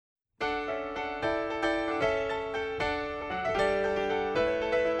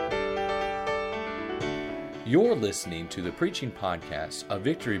You're listening to the preaching podcast of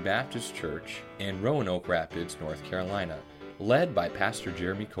Victory Baptist Church in Roanoke Rapids, North Carolina, led by Pastor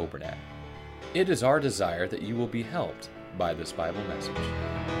Jeremy Kobernat. It is our desire that you will be helped by this Bible message.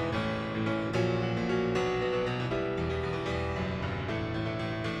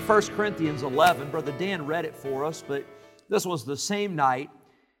 1 Corinthians 11, Brother Dan read it for us, but this was the same night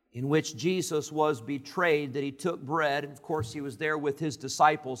in which Jesus was betrayed that He took bread. And of course, He was there with His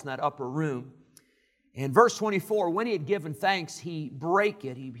disciples in that upper room. In verse 24, when He had given thanks, He brake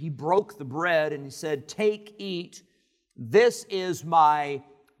it. He broke the bread and He said, "Take, eat. This is my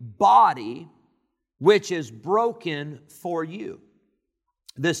body, which is broken for you.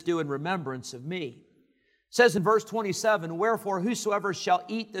 This do in remembrance of me." It says in verse 27, "Wherefore whosoever shall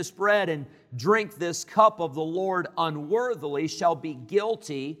eat this bread and drink this cup of the Lord unworthily shall be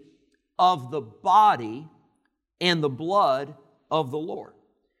guilty of the body and the blood of the Lord."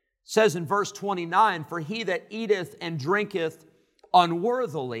 It says in verse 29, "For he that eateth and drinketh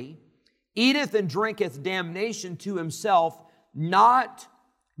unworthily eateth and drinketh damnation to himself, not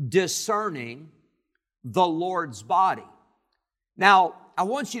discerning the Lord's body." Now, I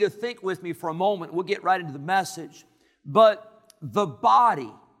want you to think with me for a moment. We'll get right into the message. But the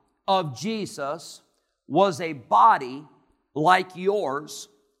body of Jesus was a body like yours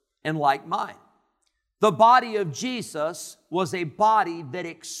and like mine. The body of Jesus was a body that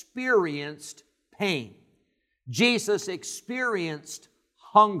experienced pain. Jesus experienced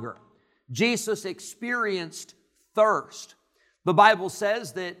hunger. Jesus experienced thirst. The Bible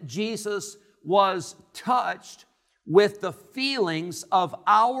says that Jesus was touched with the feelings of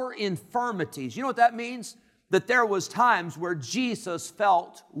our infirmities. You know what that means? That there was times where Jesus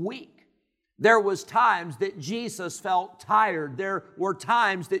felt weak. There was times that Jesus felt tired. There were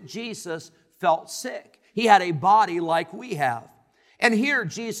times that Jesus felt sick. He had a body like we have. And here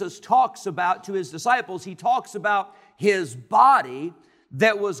Jesus talks about, to His disciples, He talks about His body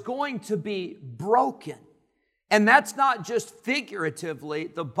that was going to be broken. And that's not just figuratively.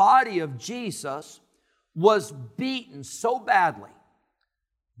 The body of Jesus was beaten so badly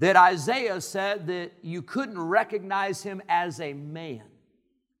that Isaiah said that you couldn't recognize Him as a man.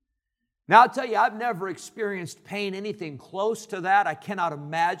 Now, I'll tell you, I've never experienced pain anything close to that. I cannot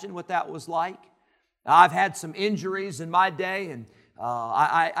imagine what that was like. I've had some injuries in my day, and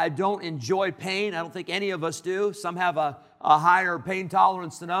I don't enjoy pain. I don't think any of us do. Some have a higher pain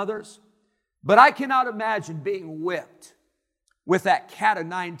tolerance than others. But I cannot imagine being whipped with that cat o'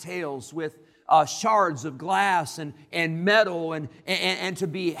 nine tails, with shards of glass and metal, and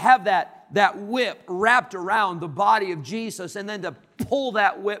to have that whip wrapped around the body of Jesus, and then to pull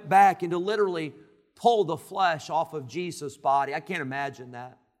that whip back and to literally pull the flesh off of Jesus' body. I can't imagine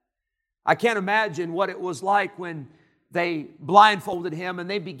that. I can't imagine what it was like when they blindfolded Him and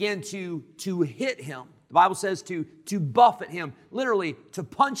they began to hit Him. The Bible says to buffet Him, literally to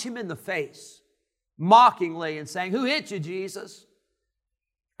punch Him in the face, mockingly, and saying, "Who hit you, Jesus?"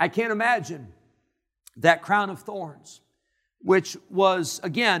 I can't imagine that crown of thorns, which was,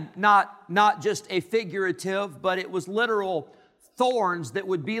 again, not just a figurative, but it was literal thorns that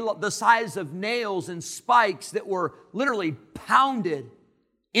would be the size of nails and spikes that were literally pounded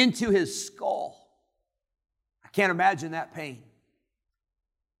into His skull. I can't imagine that pain.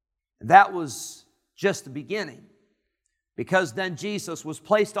 And that was just the beginning, because then Jesus was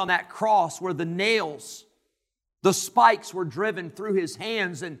placed on that cross where the nails, the spikes were driven through His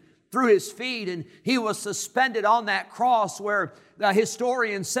hands and through His feet, and He was suspended on that cross where the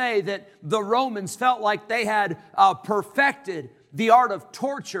historians say that the Romans felt like they had perfected the art of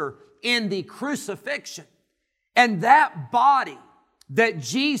torture in the crucifixion. And that body that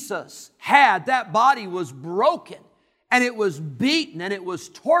Jesus had, that body was broken, and it was beaten, and it was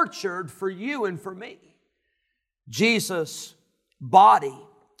tortured for you and for me. Jesus' body,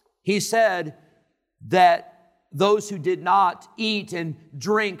 He said that those who did not eat and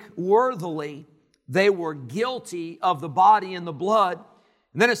drink worthily, they were guilty of the body and the blood.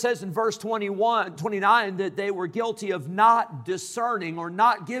 And then it says in verse 29 that they were guilty of not discerning or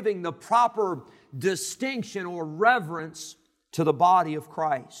not giving the proper distinction or reverence to the body of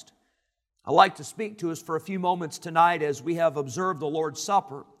Christ. I'd like to speak to us for a few moments tonight as we have observed the Lord's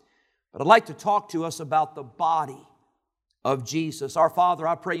Supper. But I'd like to talk to us about the body of Jesus. Our Father,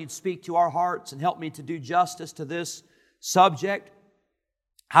 I pray You'd speak to our hearts and help me to do justice to this subject.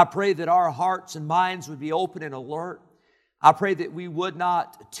 I pray that our hearts and minds would be open and alert. I pray that we would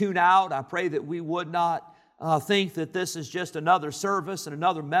not tune out. I pray that we would not think that this is just another service and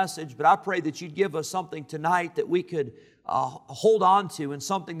another message, but I pray that You'd give us something tonight that we could hold on to, and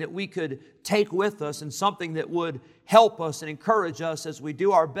something that we could take with us, and something that would help us and encourage us as we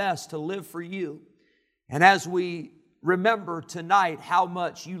do our best to live for You. And as we remember tonight how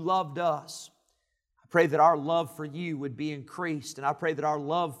much you loved us, I pray that our love for you would be increased, and I pray that our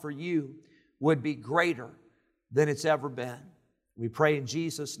love for you would be greater than it's ever been. We pray in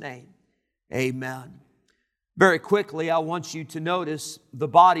Jesus' name. Amen. Very quickly, I want you to notice the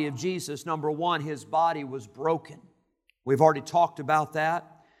body of Jesus. Number one, His body was broken. We've already talked about that.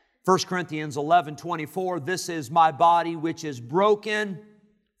 1 Corinthians 11:24, this is my body which is broken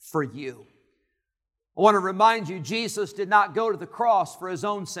for you. I want to remind you, Jesus did not go to the cross for His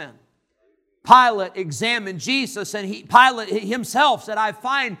own sin. Pilate examined Jesus, and Pilate himself said, I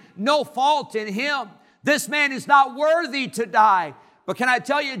find no fault in Him. This man is not worthy to die. But can I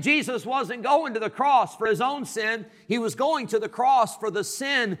tell you, Jesus wasn't going to the cross for His own sin. He was going to the cross for the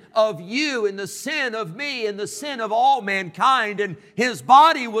sin of you and the sin of me and the sin of all mankind. And His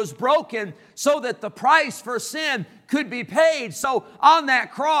body was broken so that the price for sin could be paid. So on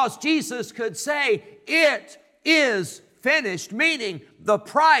that cross, Jesus could say, it is finished, meaning the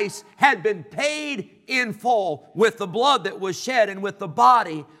price had been paid in full with the blood that was shed and with the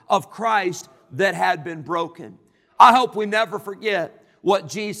body of Christ that had been broken. I hope we never forget what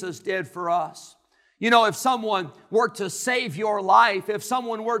Jesus did for us. You know, if someone were to save your life, if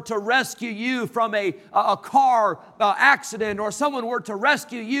someone were to rescue you from a car accident, or someone were to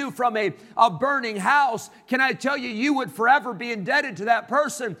rescue you from a burning house, can I tell you, you would forever be indebted to that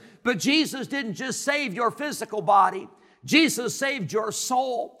person. But Jesus didn't just save your physical body. Jesus saved your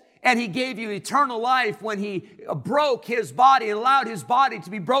soul. And He gave you eternal life when He broke His body and allowed His body to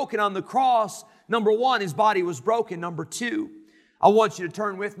be broken on the cross. Number one, His body was broken. Number two, I want you to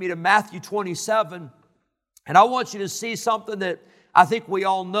turn with me to Matthew 27. And I want you to see something that I think we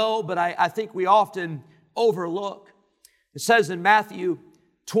all know, but I think we often overlook. It says in Matthew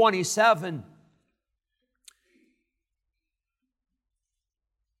 27,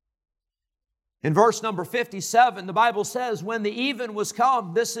 in verse number 57, the Bible says, when the even was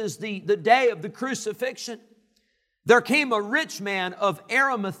come, this is the day of the crucifixion, there came a rich man of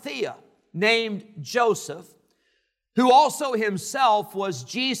Arimathea named Joseph, who also himself was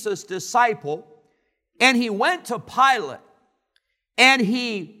Jesus' disciple, and he went to Pilate, and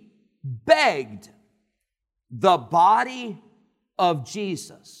he begged the body of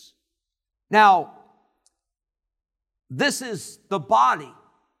Jesus. Now, this is the body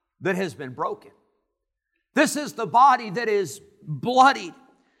that has been broken. This is the body that is bloodied.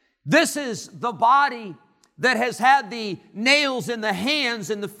 This is the body that has had the nails in the hands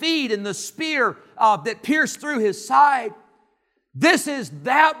and the feet and the spear that pierced through His side. This is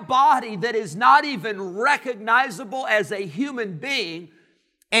that body that is not even recognizable as a human being.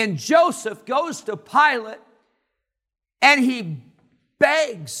 And Joseph goes to Pilate and he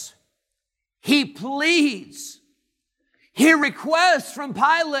begs, he pleads, he requests from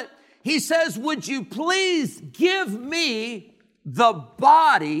Pilate. He says, would you please give me the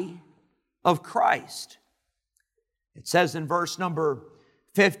body of Christ? It says in verse number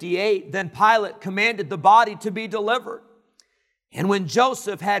 58, then Pilate commanded the body to be delivered. And when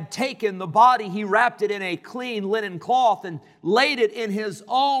Joseph had taken the body, he wrapped it in a clean linen cloth and laid it in his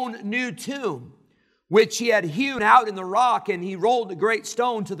own new tomb, which he had hewn out in the rock. And he rolled a great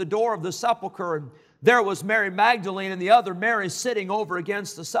stone to the door of the sepulchre. And there was Mary Magdalene and the other Mary sitting over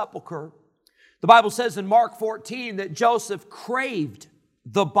against the sepulchre. The Bible says in Mark 14 that Joseph craved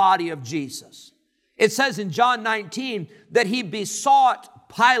the body of Jesus. It says in John 19 that he besought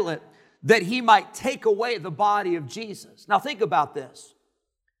Pilate that he might take away the body of Jesus. Now think about this.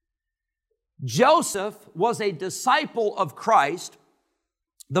 Joseph was a disciple of Christ.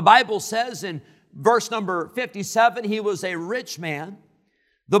 The Bible says in verse number 57, he was a rich man.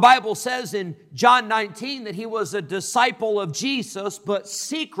 The Bible says in John 19 that he was a disciple of Jesus, but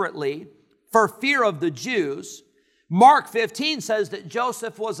secretly for fear of the Jews. Mark 15 says that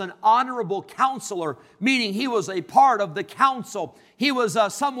Joseph was an honorable counselor, meaning he was a part of the council. He was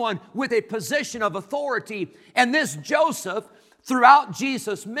someone with a position of authority. And this Joseph, throughout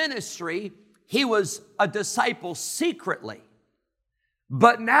Jesus' ministry, he was a disciple secretly.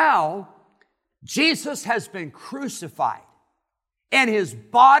 But now, Jesus has been crucified, and His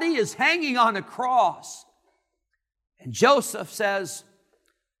body is hanging on a cross. And Joseph says,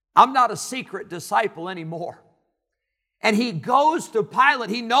 I'm not a secret disciple anymore. And he goes to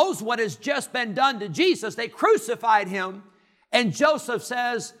Pilate. He knows what has just been done to Jesus. They crucified Him. And Joseph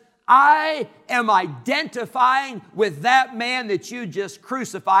says, I am identifying with that man that you just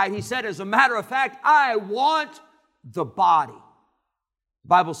crucified. He said, as a matter of fact, I want the body. The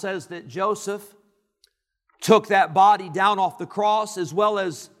Bible says that Joseph took that body down off the cross, as well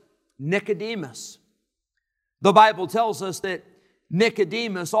as Nicodemus. The Bible tells us that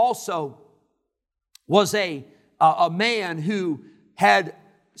Nicodemus also was a man who had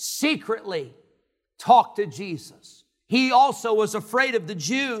secretly talked to Jesus. He also was afraid of the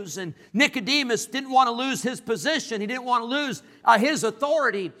Jews, and Nicodemus didn't want to lose his position. He didn't want to lose his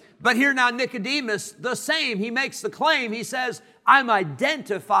authority. But here now Nicodemus, the same, he makes the claim. He says, I'm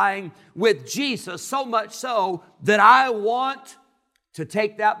identifying with Jesus so much so that I want to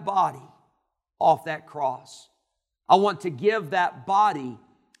take that body off that cross. I want to give that body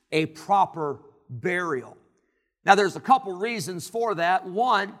a proper burial. Now there's a couple reasons for that.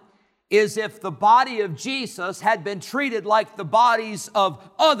 One is if the body of Jesus had been treated like the bodies of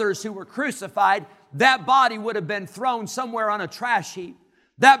others who were crucified, that body would have been thrown somewhere on a trash heap.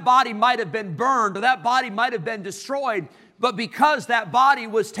 That body might have been burned, or that body might have been destroyed. But because that body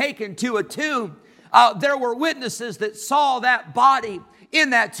was taken to a tomb, there were witnesses that saw that body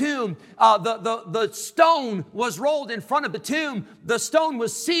in that tomb. The stone was rolled in front of the tomb. The stone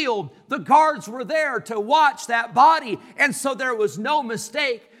was sealed. The guards were there to watch that body. And so there was no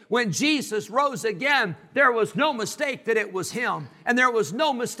mistake. When Jesus rose again, there was no mistake that it was Him. And there was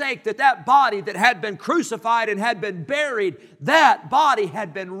no mistake that that body that had been crucified and had been buried, that body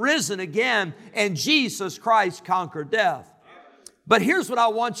had been risen again, and Jesus Christ conquered death. But here's what I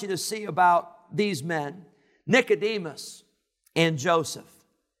want you to see about these men, Nicodemus and Joseph.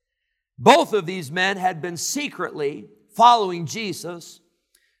 Both of these men had been secretly following Jesus,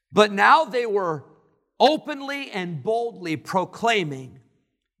 but now they were openly and boldly proclaiming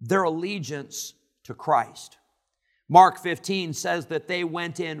their allegiance to Christ. Mark 15 says that they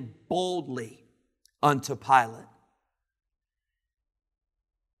went in boldly unto Pilate.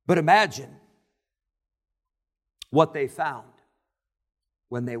 But imagine what they found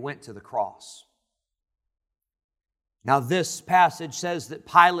when they went to the cross. Now this passage says that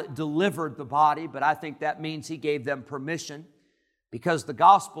Pilate delivered the body, but I think that means he gave them permission, because the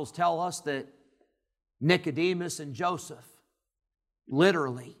Gospels tell us that Nicodemus and Joseph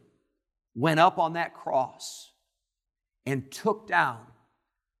literally went up on that cross and took down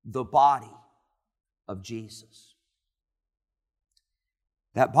the body of Jesus.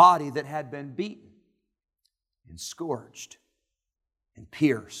 That body that had been beaten and scourged and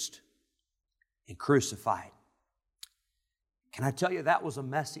pierced and crucified. Can I tell you, that was a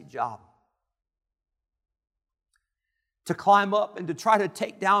messy job. To climb up and to try to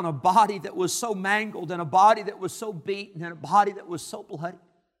take down a body that was so mangled, and a body that was so beaten, and a body that was so bloody.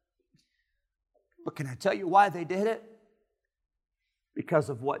 But can I tell you why they did it? Because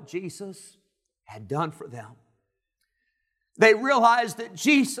of what Jesus had done for them. They realized that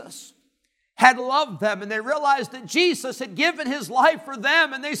Jesus had loved them, and they realized that Jesus had given His life for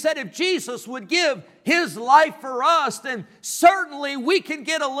them, and they said, if Jesus would give His life for us, then certainly we can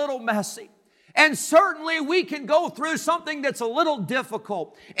get a little messy. And certainly we can go through something that's a little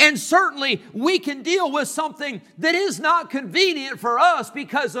difficult. And certainly we can deal with something that is not convenient for us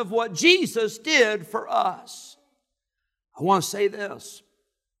because of what Jesus did for us. I want to say this.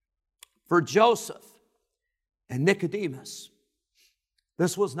 For Joseph and Nicodemus,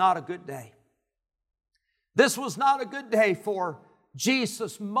 this was not a good day. This was not a good day for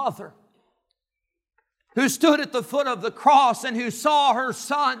Jesus' mother, who stood at the foot of the cross and who saw her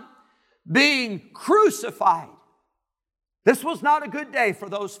son being crucified. This was not a good day for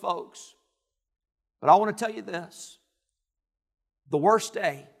those folks. But I want to tell you this. The worst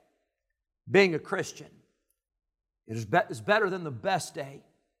day, being a Christian, is better than the best day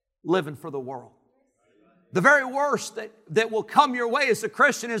living for the world. The very worst that will come your way as a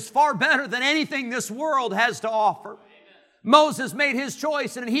Christian is far better than anything this world has to offer. Moses made his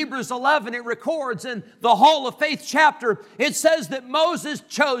choice, and in Hebrews 11 it records in the Hall of Faith chapter, it says that Moses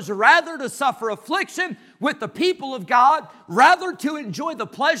chose rather to suffer affliction with the people of God, rather to enjoy the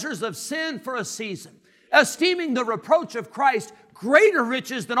pleasures of sin for a season, esteeming the reproach of Christ greater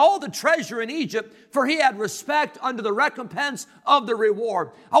riches than all the treasure in Egypt, for he had respect unto the recompense of the reward.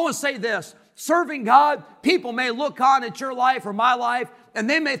 I want to say this, serving God, people may look on at your life or my life, and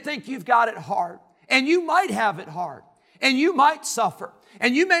they may think you've got it hard, and you might have it hard. And you might suffer.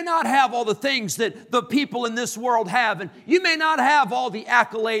 And you may not have all the things that the people in this world have. And you may not have all the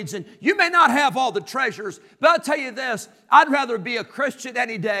accolades. And you may not have all the treasures. But I'll tell you this, I'd rather be a Christian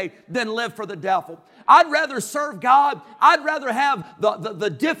any day than live for the devil. I'd rather serve God. I'd rather have the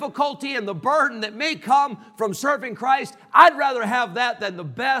difficulty and the burden that may come from serving Christ. I'd rather have that than the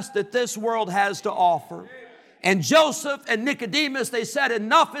best that this world has to offer. And Joseph and Nicodemus, they said,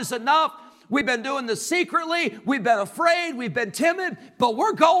 enough is enough. We've been doing this secretly. We've been afraid. We've been timid. But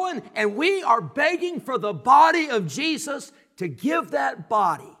we're going and we are begging for the body of Jesus to give that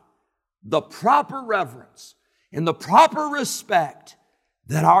body the proper reverence and the proper respect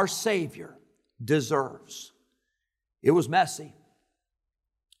that our Savior deserves. It was messy.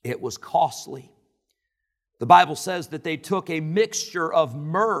 It was costly. The Bible says that they took a mixture of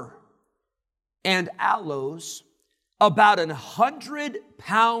myrrh and aloes, about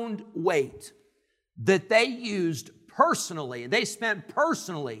 100-pound weight, that they used personally, they spent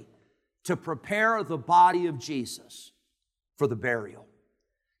personally to prepare the body of Jesus for the burial.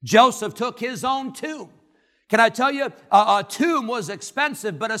 Joseph took his own tomb. Can I tell you, a tomb was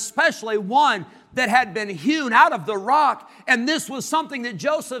expensive, but especially one that had been hewn out of the rock. And this was something that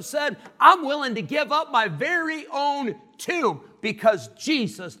Joseph said, I'm willing to give up my very own tomb because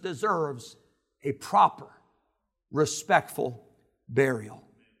Jesus deserves a proper, respectful burial.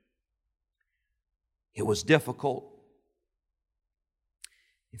 It was difficult.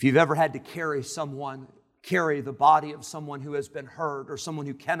 If you've ever had to carry the body of someone who has been hurt or someone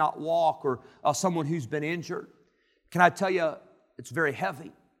who cannot walk or someone who's been injured, can I tell you, it's very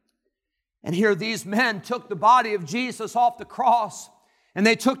heavy. And here these men took the body of Jesus off the cross, and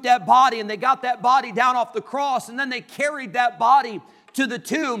they took that body and they got that body down off the cross, and then they carried that body to the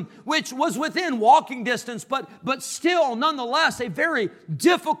tomb, which was within walking distance, but still, nonetheless, a very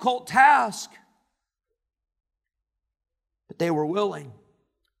difficult task. But they were willing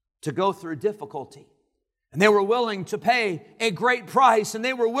to go through difficulty. And they were willing to pay a great price, and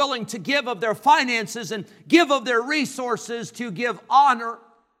they were willing to give of their finances and give of their resources to give honor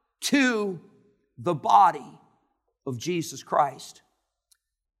to the body of Jesus Christ.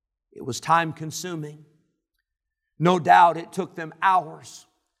 It was time-consuming. No doubt it took them hours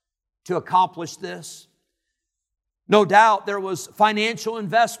to accomplish this. No doubt there was financial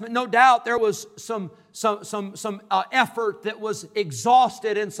investment. No doubt there was some effort that was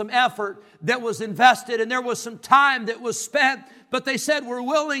exhausted and some effort that was invested, and there was some time that was spent. But they said, we're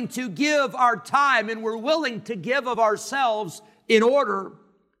willing to give our time and we're willing to give of ourselves in order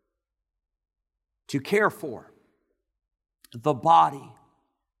to care for the body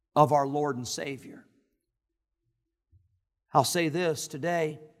of our Lord and Savior. I'll say this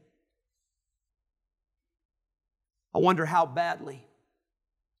today. I wonder how badly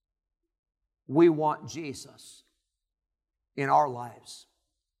we want Jesus in our lives.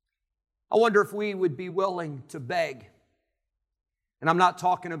 I wonder if we would be willing to beg. And I'm not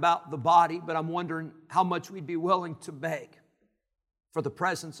talking about the body, but I'm wondering how much we'd be willing to beg for the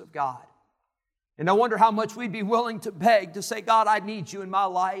presence of God. And I wonder how much we'd be willing to beg to say, God, I need you in my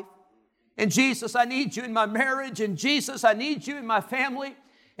life. And Jesus, I need you in my marriage. And Jesus, I need you in my family.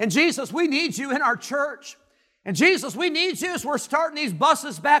 And Jesus, we need you in our church. And Jesus, we need you as we're starting these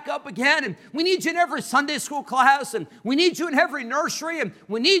buses back up again. And we need you in every Sunday school class. And we need you in every nursery. And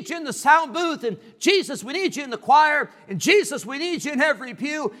we need you in the sound booth. And Jesus, we need you in the choir. And Jesus, we need you in every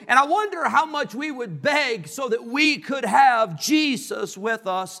pew. And I wonder how much we would beg so that we could have Jesus with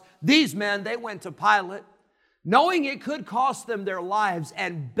us. These men, they went to Pilate, knowing it could cost them their lives,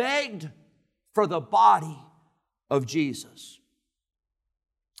 and begged for the body of Jesus.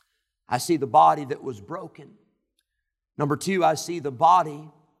 I see the body that was broken. Number two, I see the body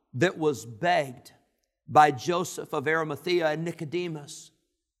that was begged by Joseph of Arimathea and Nicodemus.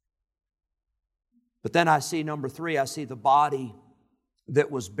 But then I see, number three, I see the body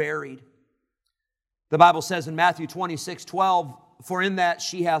that was buried. The Bible says in Matthew 26:12, for in that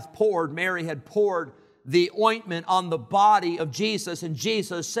she hath poured, Mary had poured the ointment on the body of Jesus, and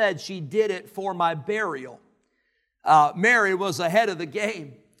Jesus said, she did it for my burial. Mary was ahead of the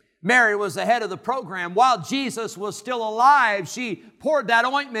game. Mary was ahead of the program. While Jesus was still alive, she poured that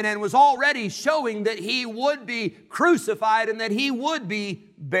ointment and was already showing that he would be crucified and that he would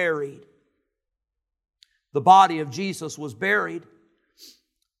be buried. The body of Jesus was buried.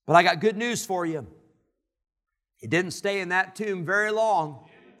 But I got good news for you. It didn't stay in that tomb very long.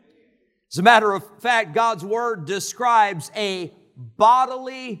 As a matter of fact, God's Word describes a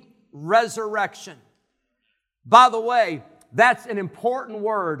bodily resurrection. By the way, that's an important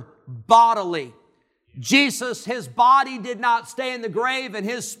word, bodily. Jesus, his body did not stay in the grave and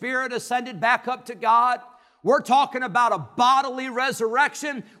his spirit ascended back up to God. We're talking about a bodily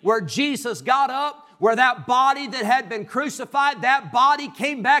resurrection where Jesus got up, where that body that had been crucified, that body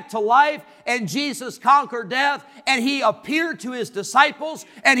came back to life, and Jesus conquered death, and he appeared to his disciples,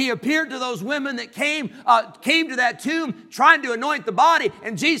 and he appeared to those women that came to that tomb trying to anoint the body,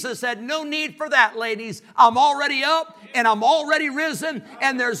 and Jesus said, no need for that, ladies. I'm already up, and I'm already risen,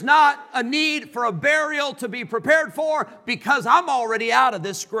 and there's not a need for a burial to be prepared for because I'm already out of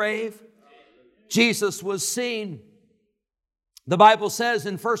this grave. Jesus was seen. The Bible says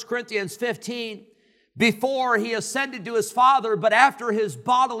in 1 Corinthians 15, before he ascended to his Father, but after his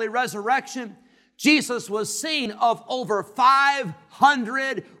bodily resurrection, Jesus was seen of over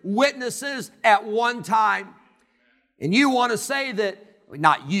 500 witnesses at one time. And you want to say that,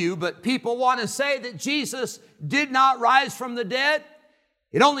 not you, but people want to say that Jesus did not rise from the dead.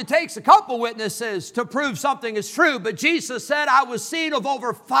 It only takes a couple witnesses to prove something is true. But Jesus said, I was seen of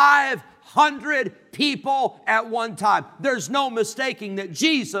over 500 people at one time. There's no mistaking that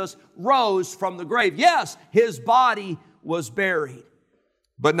Jesus rose from the grave. Yes, His body was buried.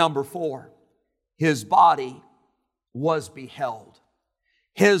 But number 4, His body was beheld.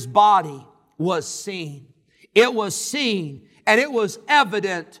 His body was seen. It was seen, and it was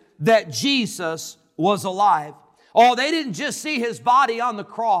evident that Jesus was alive. Oh, they didn't just see His body on the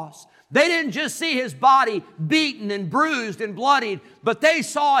cross. They didn't just see His body beaten and bruised and bloodied, but they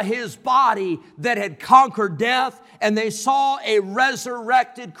saw His body that had conquered death, and they saw a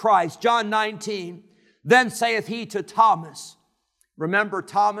resurrected Christ. John 19, then saith He to Thomas. Remember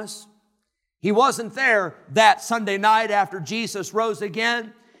Thomas? He wasn't there that Sunday night after Jesus rose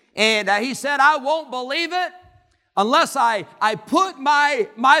again, and he said, I won't believe it unless I put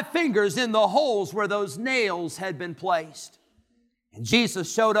my fingers in the holes where those nails had been placed. And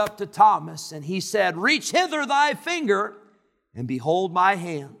Jesus showed up to Thomas and He said, reach hither thy finger and behold my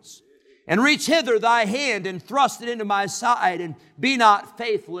hands. And reach hither thy hand and thrust it into my side, and be not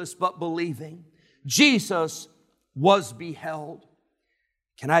faithless but believing. Jesus was beheld.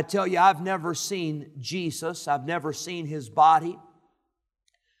 Can I tell you, I've never seen Jesus. I've never seen His body.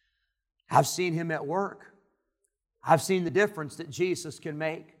 I've seen Him at work. I've seen the difference that Jesus can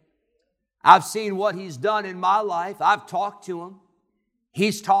make. I've seen what He's done in my life. I've talked to Him.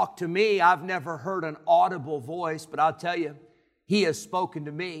 He's talked to me. I've never heard an audible voice, but I'll tell you, He has spoken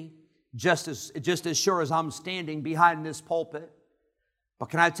to me just as sure as I'm standing behind this pulpit. But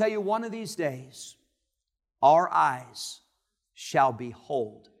can I tell you, one of these days, our eyes shall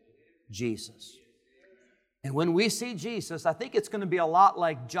behold Jesus. And when we see Jesus, I think it's going to be a lot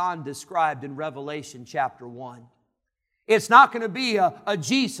like John described in Revelation chapter 1. It's not going to be a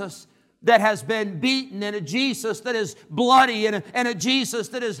Jesus that has been beaten, and a Jesus that is bloody, and a Jesus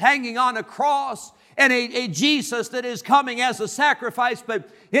that is hanging on a cross, and a Jesus that is coming as a sacrifice, but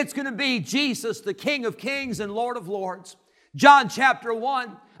it's going to be Jesus, the King of Kings and Lord of Lords.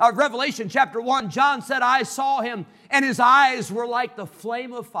 Revelation chapter 1, John said, I saw Him, and His eyes were like the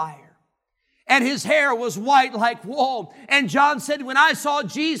flame of fire, and His hair was white like wool. And John said, when I saw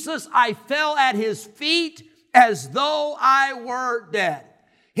Jesus, I fell at His feet as though I were dead.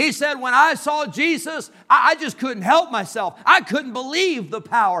 He said, when I saw Jesus, I just couldn't help myself. I couldn't believe the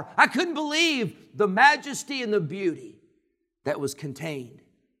power. I couldn't believe the majesty and the beauty that was contained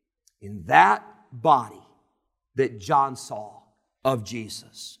in that body that John saw of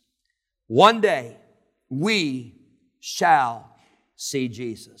Jesus. One day, we shall see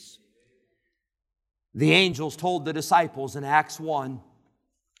Jesus. The angels told the disciples in Acts 1,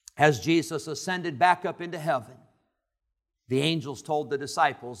 as Jesus ascended back up into heaven, the angels told the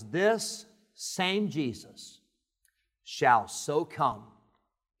disciples, this same Jesus shall so come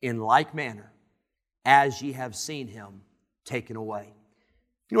in like manner as ye have seen Him taken away.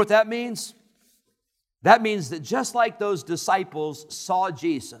 You know what that means? That means that just like those disciples saw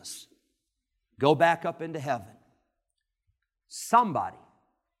Jesus go back up into heaven, somebody,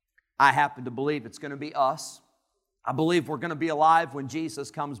 I happen to believe it's going to be us. I believe we're going to be alive when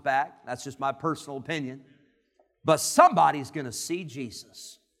Jesus comes back. That's just my personal opinion. But somebody's going to see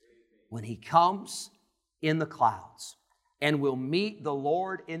Jesus when He comes in the clouds, and we'll meet the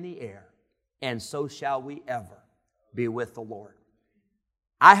Lord in the air, and so shall we ever be with the Lord.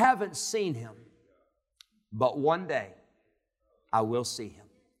 I haven't seen Him, but one day I will see Him.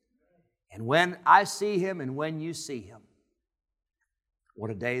 And when I see Him and when you see Him, what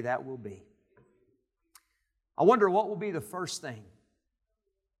a day that will be. I wonder what will be the first thing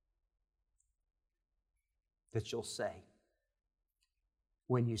that you'll say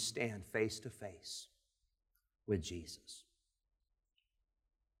when you stand face to face with Jesus.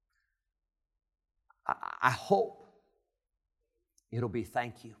 I hope it'll be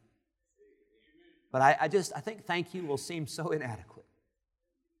thank you. But I think thank you will seem so inadequate.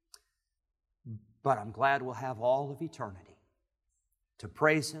 But I'm glad we'll have all of eternity to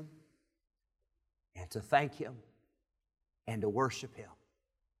praise Him and to thank Him and to worship Him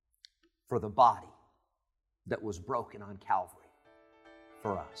for the body that was broken on Calvary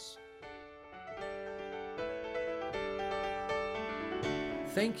for us.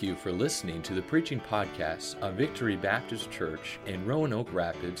 Thank you for listening to the preaching podcast of Victory Baptist Church in Roanoke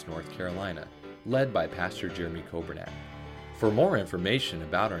Rapids, North Carolina, led by Pastor Jeremy Kobernat. For more information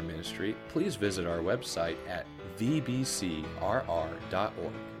about our ministry, please visit our website at vbcrr.org.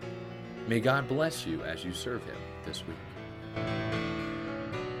 May God bless you as you serve Him this week.